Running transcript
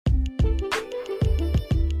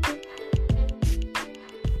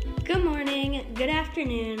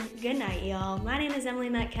afternoon, good night, y'all. My name is Emily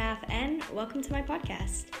Metcalf, and welcome to my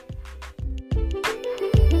podcast.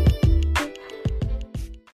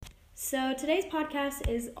 So today's podcast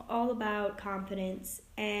is all about confidence,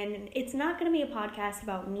 and it's not going to be a podcast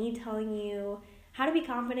about me telling you how to be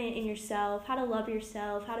confident in yourself, how to love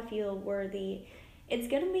yourself, how to feel worthy. It's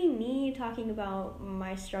going to be me talking about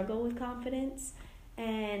my struggle with confidence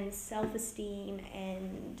and self-esteem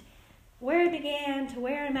and where it began to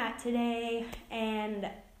where I'm at today, and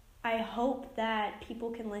I hope that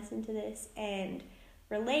people can listen to this and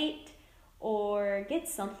relate or get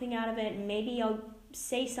something out of it. Maybe I'll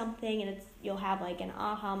say something and you'll have like an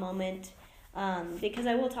aha moment, because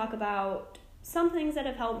I will talk about some things that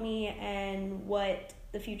have helped me and what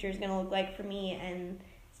the future is going to look like for me and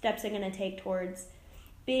steps I'm going to take towards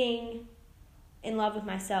being in love with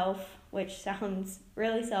myself, which sounds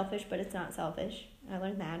really selfish, but it's not selfish. I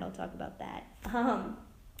learned that. I'll talk about that.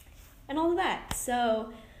 And all of that.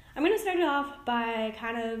 So I'm going to start it off by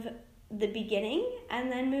kind of the beginning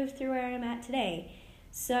and then move through where I'm at today.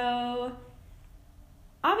 So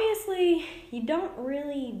obviously, you don't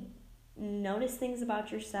really notice things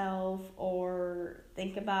about yourself or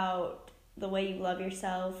think about the way you love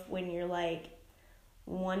yourself when you're like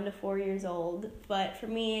 1 to 4 years old. But for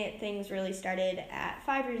me, things really started at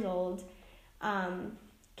 5 years old.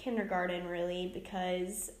 Kindergarten, really,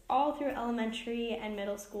 because all through elementary and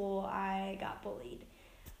middle school, I got bullied.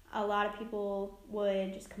 A lot of people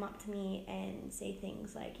would just come up to me and say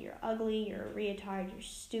things like, you're ugly, you're a retard, you're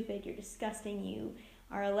stupid, you're disgusting, you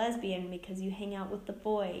are a lesbian because you hang out with the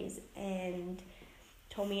boys, and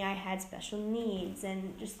told me I had special needs,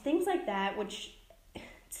 and just things like that, which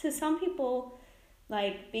to some people,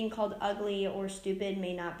 like being called ugly or stupid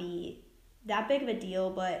may not be that big of a deal,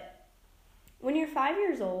 but when you're 5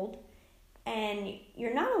 years old and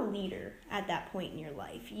you're not a leader at that point in your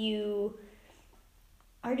life, you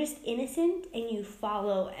are just innocent and you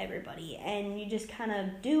follow everybody and you just kind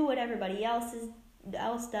of do what everybody else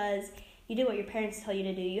does. You do what your parents tell you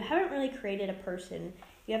to do. You haven't really created a person.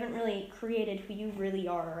 You haven't really created who you really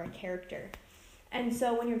are, or a character. And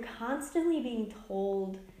so when you're constantly being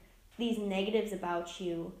told these negatives about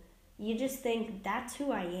you, you just think, that's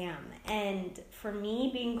who I am. And for me,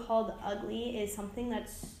 being called ugly is something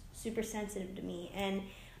that's super sensitive to me. And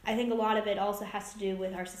I think a lot of it also has to do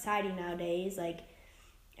with our society nowadays. Like,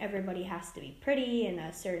 everybody has to be pretty in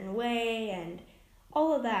a certain way and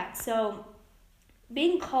all of that. So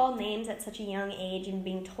being called names at such a young age and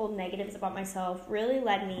being told negatives about myself really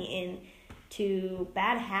led me into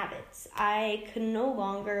bad habits. I could no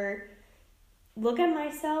longer look at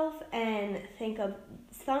myself and think of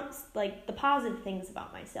like the positive things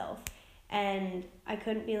about myself, and I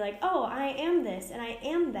couldn't be like, oh, I am this and I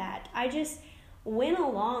am that. I just went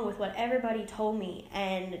along with what everybody told me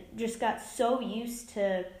and just got so used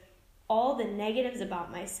to all the negatives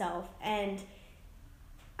about myself, and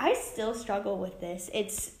I still struggle with this.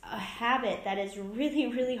 It's a habit that is really,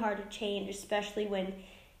 really hard to change, especially when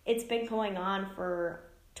it's been going on for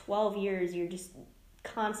 12 years. You're just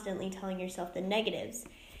constantly telling yourself the negatives.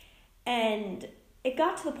 And it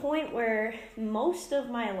got to the point where most of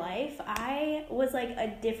my life, I was like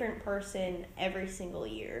a different person every single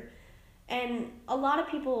year. And a lot of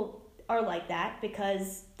people are like that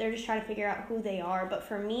because they're just trying to figure out who they are. But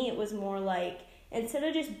for me, it was more like, instead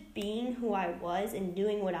of just being who I was and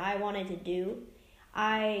doing what I wanted to do,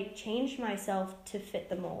 I changed myself to fit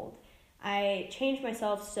the mold. I changed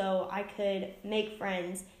myself so I could make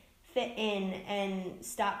friends, fit in, and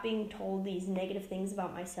stop being told these negative things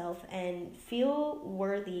about myself and feel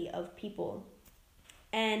worthy of people.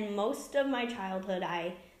 And most of my childhood,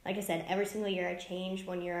 like I said, every single year I changed.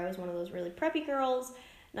 One year I was one of those really preppy girls.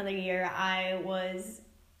 Another year I was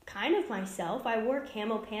kind of myself. I wore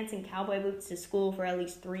camo pants and cowboy boots to school for at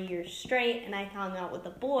least 3 years straight, and I hung out with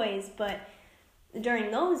the boys. But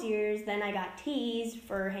during those years, then I got teased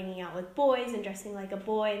for hanging out with boys and dressing like a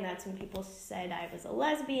boy, and that's when people said I was a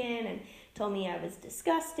lesbian and told me I was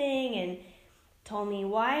disgusting and told me,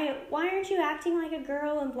 why aren't you acting like a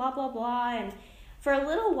girl, and blah, blah, blah. And for a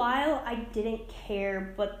little while, I didn't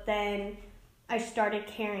care, but then I started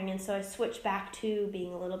caring, and so I switched back to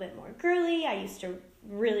being a little bit more girly. I used to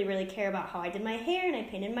really, really care about how I did my hair, and I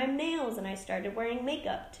painted my nails, and I started wearing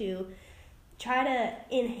makeup to try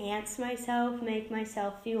to enhance myself, make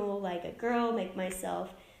myself feel like a girl, make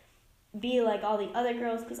myself be like all the other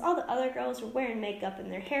girls, because all the other girls were wearing makeup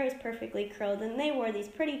and their hair was perfectly curled, and they wore these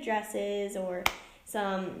pretty dresses or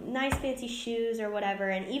some nice fancy shoes or whatever.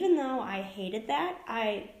 And even though I hated that,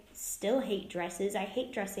 I still hate dresses. I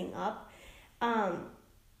hate dressing up.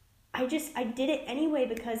 I I did it anyway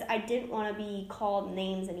because I didn't want to be called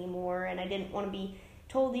names anymore, and I didn't want to be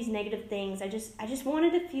told these negative things. I just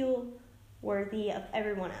wanted to feel worthy of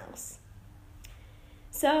everyone else.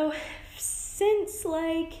 So since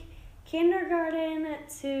like kindergarten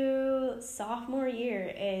to sophomore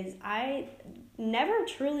year I never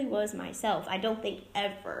truly was myself. I don't think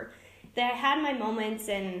ever. That I had my moments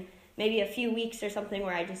and maybe a few weeks or something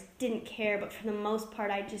where I just didn't care, but for the most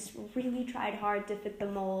part I just really tried hard to fit the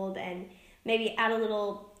mold and maybe add a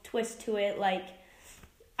little twist to it. Like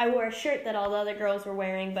I wore a shirt that all the other girls were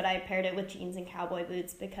wearing, but I paired it with jeans and cowboy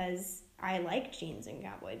boots because I like jeans and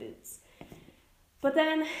cowboy boots. But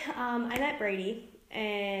then I met Brady,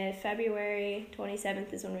 and February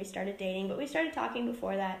 27th is when we started dating, but we started talking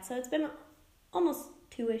before that, so it's been almost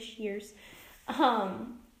 2-ish years.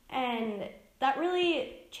 And that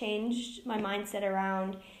really changed my mindset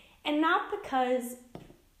around, and not because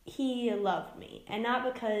he loved me, and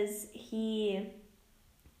not because he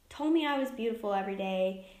told me I was beautiful every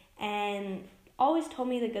day, and always told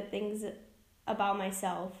me the good things about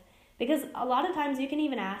myself. Because a lot of times you can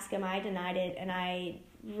even ask him, I denied it, and I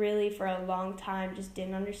really for a long time just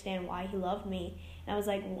didn't understand why he loved me. And I was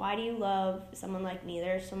like, why do you love someone like me?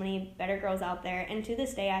 There's so many better girls out there. And to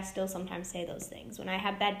this day, I still sometimes say those things. When I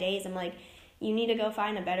have bad days, I'm like, you need to go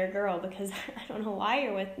find a better girl because I don't know why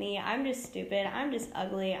you're with me. I'm just stupid. I'm just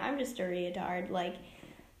ugly. I'm just a retard.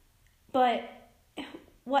 But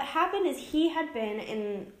what happened is he had been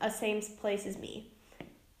in a same place as me.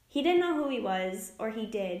 He didn't know who he was, or he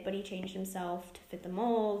did, but he changed himself to fit the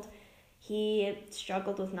mold. He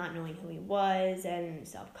struggled with not knowing who he was and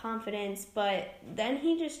self-confidence, but then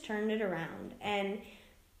he just turned it around. And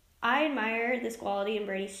I admire this quality in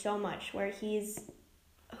Brady so much, where he's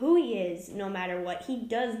who he is no matter what. He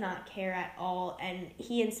does not care at all, and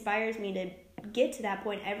he inspires me to get to that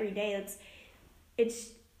point every day.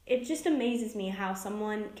 It just amazes me how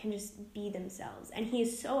someone can just be themselves. And he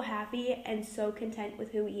is so happy and so content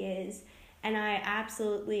with who he is. And I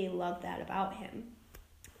absolutely love that about him.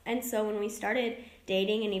 And so when we started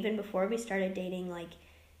dating, and even before we started dating,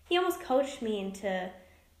 he almost coached me into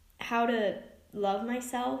how to love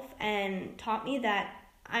myself and taught me that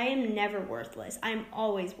I am never worthless. I'm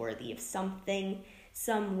always worthy of something,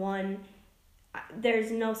 someone.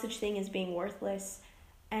 There's no such thing as being worthless.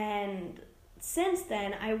 And since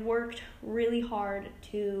then, I worked really hard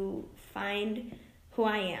to find who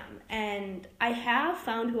I am. And I have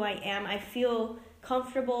found who I am. I feel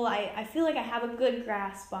comfortable. I feel like I have a good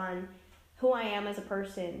grasp on who I am as a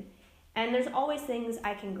person. And there's always things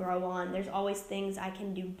I can grow on. There's always things I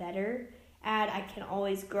can do better at. I can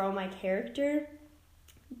always grow my character.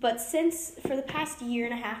 But since, for the past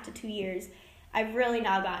 1.5 to 2 years, I've really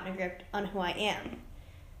now gotten a grip on who I am.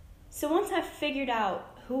 So once I've figured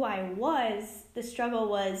out who I was, the struggle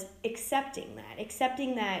was accepting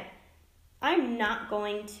that I'm not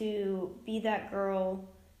going to be that girl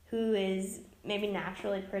who is maybe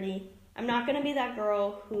naturally pretty. I'm not going to be that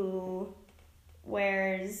girl who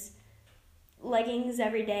wears leggings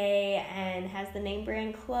every day and has the name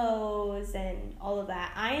brand clothes and all of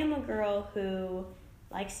that. I am a girl who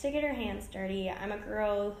likes to get her hands dirty. I'm a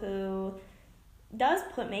girl who does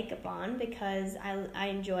put makeup on because I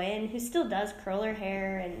enjoy it, and who still does curl her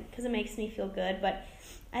hair and because it makes me feel good. But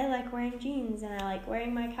I like wearing jeans, and I like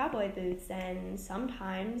wearing my cowboy boots, and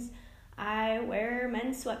sometimes I wear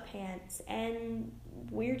men's sweatpants and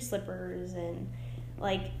weird slippers, and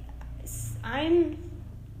I'm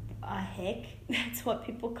a hick. That's what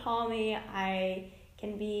people call me. I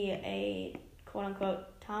can be a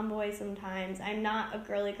quote-unquote tomboy sometimes. I'm not a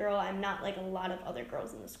girly girl. I'm not like a lot of other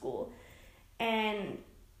girls in the school. And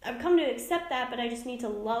I've come to accept that, but I just need to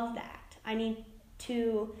love that. I need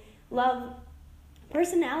to love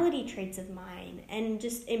personality traits of mine and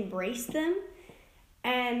just embrace them.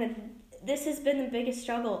 And this has been the biggest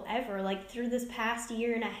struggle ever. Through this past 1.5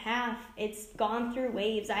 years, it's gone through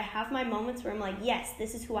waves. I have my moments where I'm like, yes,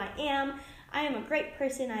 this is who I am. I am a great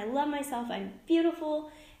person. I love myself. I'm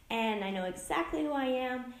beautiful. And I know exactly who I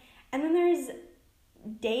am. And then there's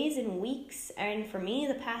days and weeks, and for me,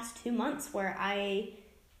 the past 2 months, where I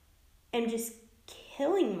am just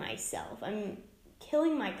killing myself. I'm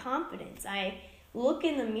killing my confidence. I look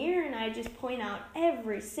in the mirror and I just point out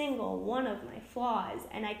every single one of my flaws,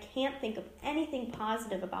 and I can't think of anything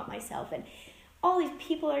positive about myself. And all these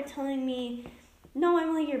people are telling me, no,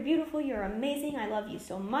 Emily, you're beautiful, you're amazing, I love you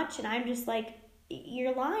so much. And I'm just like,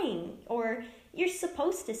 you're lying. Or you're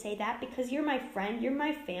supposed to say that because you're my friend, you're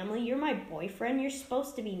my family, you're my boyfriend, you're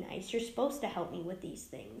supposed to be nice, you're supposed to help me with these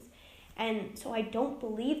things. And so I don't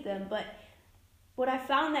believe them. But what I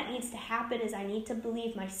found that needs to happen is I need to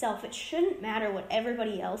believe myself. It shouldn't matter what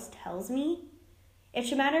everybody else tells me. It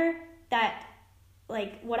should matter that,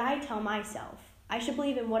 like, what I tell myself. I should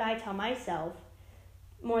believe in what I tell myself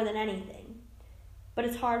more than anything. But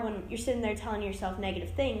it's hard when you're sitting there telling yourself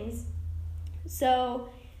negative things.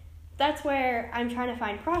 So that's where I'm trying to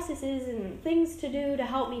find processes and things to do to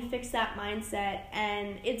help me fix that mindset.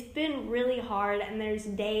 And it's been really hard, and there's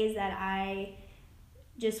days that I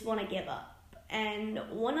just want to give up. And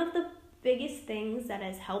one of the biggest things that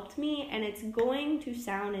has helped me, and it's going to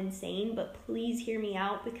sound insane, but please hear me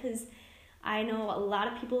out, because I know a lot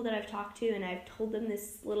of people that I've talked to, and I've told them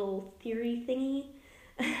this little theory thingy.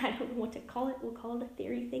 I don't know what to call it. We'll call it a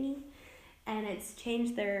theory thingy. And it's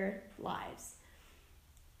changed their lives.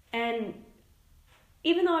 And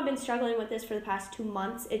even though I've been struggling with this for the past 2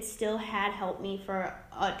 months, it still had helped me for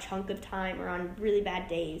a chunk of time or on really bad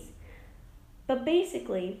days. But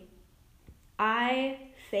basically, I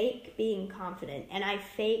fake being confident and I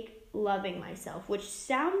fake loving myself, which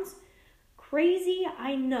sounds crazy,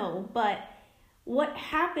 I know, but what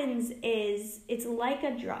happens is it's like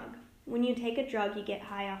a drug. When you take a drug, you get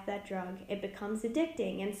high off that drug. It becomes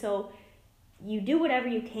addicting, and so you do whatever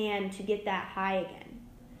you can to get that high again.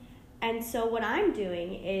 And so what I'm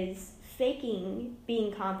doing is faking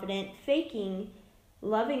being confident, faking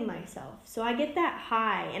loving myself. So I get that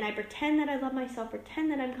high, and I pretend that I love myself,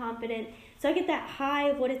 pretend that I'm confident. So I get that high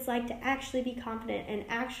of what it's like to actually be confident and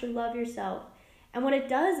actually love yourself. And what it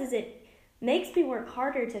does is it makes me work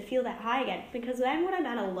harder to feel that high again. Because then when I'm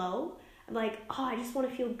at a low, I'm like, oh, I just want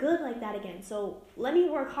to feel good like that again. So let me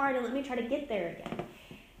work hard and let me try to get there again.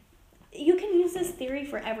 You can use this theory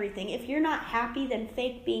for everything. If you're not happy, then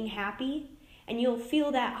fake being happy. And you'll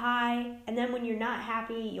feel that high, and then when you're not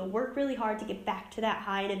happy, you'll work really hard to get back to that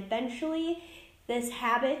high, and eventually this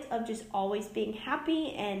habit of just always being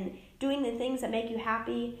happy and doing the things that make you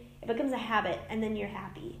happy, it becomes a habit, and then you're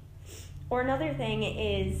happy. Or another thing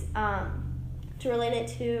is, to relate it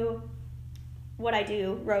to what I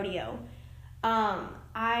do, rodeo.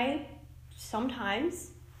 I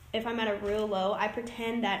sometimes, if I'm at a real low, I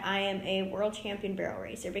pretend that I am a world champion barrel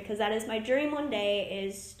racer, because that is my dream one day,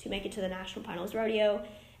 is to make it to the National Finals Rodeo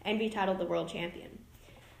and be titled the world champion.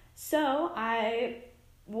 So I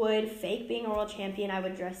would fake being a world champion. I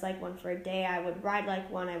would dress like one for a day. I would ride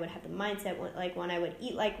like one. I would have the mindset like one. I would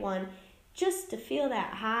eat like one, just to feel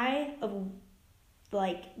that high of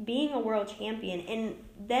like being a world champion. And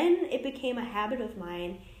then it became a habit of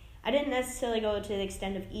mine. I didn't necessarily go to the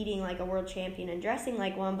extent of eating like a world champion and dressing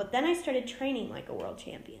like one, but then I started training like a world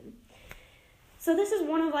champion. So this is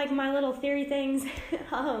one of like my little theory things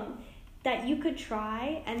that you could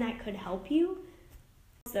try and that could help you.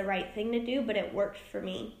 It's the right thing to do, but it worked for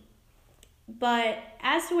me. But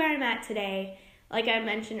as to where I'm at today, like I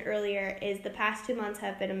mentioned earlier, is the past 2 months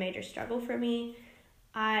have been a major struggle for me.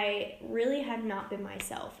 I really have not been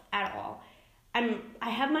myself at all. I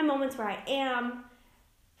have my moments where I am,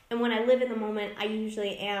 and when I live in the moment, I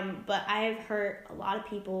usually am, but I have hurt a lot of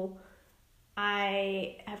people.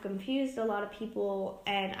 I have confused a lot of people,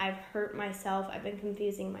 and I've hurt myself. I've been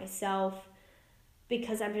confusing myself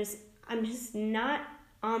because I'm just not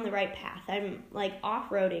on the right path. I'm like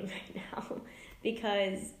off-roading right now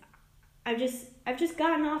because I've just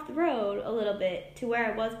gotten off the road a little bit to where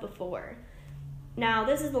I was before. Now,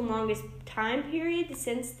 this is the longest time period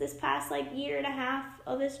since this past like year and a half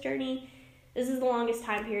of this journey. This is the longest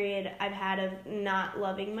time period I've had of not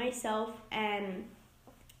loving myself, and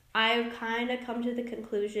I've kind of come to the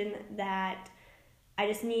conclusion that I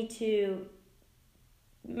just need to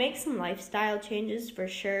make some lifestyle changes for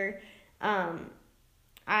sure.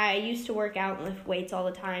 I used to work out and lift weights all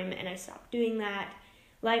the time, and I stopped doing that.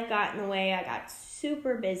 Life got in the way. I got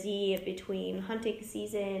super busy between hunting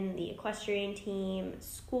season, the equestrian team,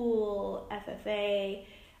 school, FFA.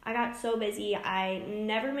 I got so busy, I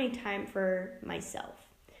never made time for myself,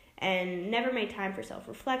 and never made time for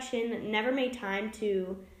self-reflection, never made time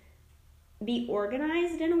to be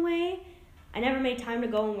organized in a way. I never made time to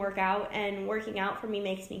go and work out, and working out for me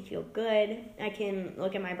makes me feel good. I can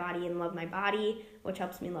look at my body and love my body, which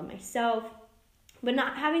helps me love myself. But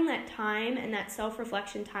not having that time and that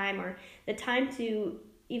self-reflection time, or the time to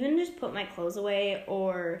even just put my clothes away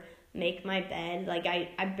or make my bed, like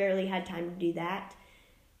I barely had time to do that,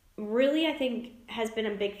 really, I think, has been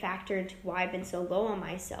a big factor into why I've been so low on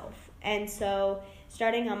myself. And so,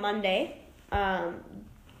 starting on Monday,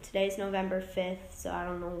 today's November 5th, so I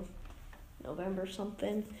don't know, November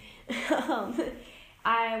something,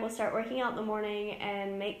 I will start working out in the morning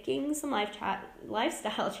and making some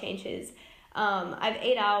lifestyle changes. I've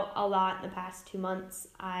ate out a lot in the past 2 months.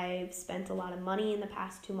 I've spent a lot of money in the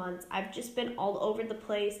past 2 months. I've just been all over the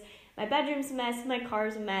place. My bedroom's a mess. My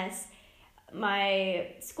car's a mess.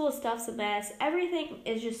 My school stuff's a mess. Everything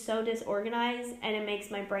is just so disorganized, and it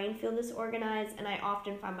makes my brain feel disorganized, and I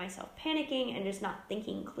often find myself panicking and just not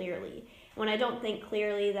thinking clearly. When I don't think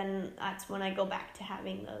clearly, then that's when I go back to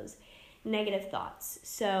having those negative thoughts.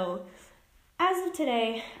 So as of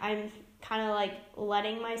today, I'm kind of like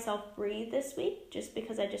letting myself breathe this week, just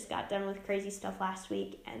because I just got done with crazy stuff last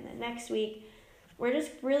week, and then next week we're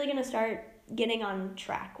just really going to start getting on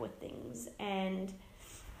track with things and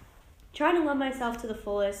trying to love myself to the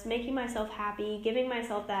fullest, making myself happy, giving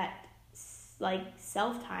myself that like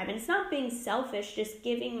self-time. And it's not being selfish, just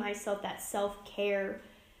giving myself that self-care,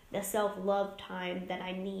 the self-love time that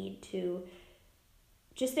I need to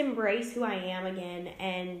just embrace who I am again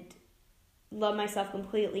and love myself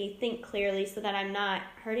completely, think clearly, so that I'm not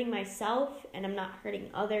hurting myself and I'm not hurting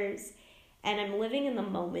others, and I'm living in the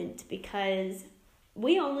moment, because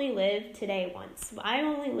we only live today once. I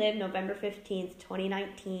only lived November 15th,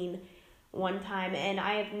 2019 one time, and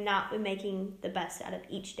I have not been making the best out of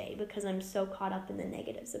each day because I'm so caught up in the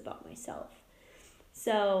negatives about myself.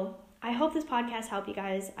 So I hope this podcast helped you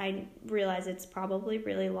guys. I realize it's probably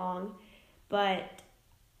really long, but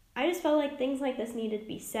I just felt like things like this needed to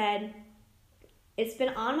be said. It's been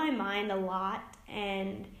on my mind a lot,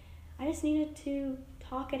 and I just needed to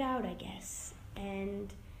talk it out, I guess,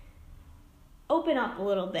 and open up a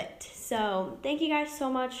little bit. So thank you guys so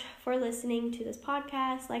much for listening to this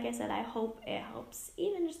podcast. Like I said, I hope it helps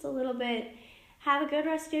even just a little bit. Have a good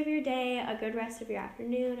rest of your day, a good rest of your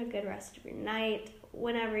afternoon, a good rest of your night,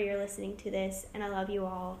 whenever you're listening to this, and I love you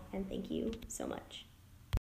all, and thank you so much.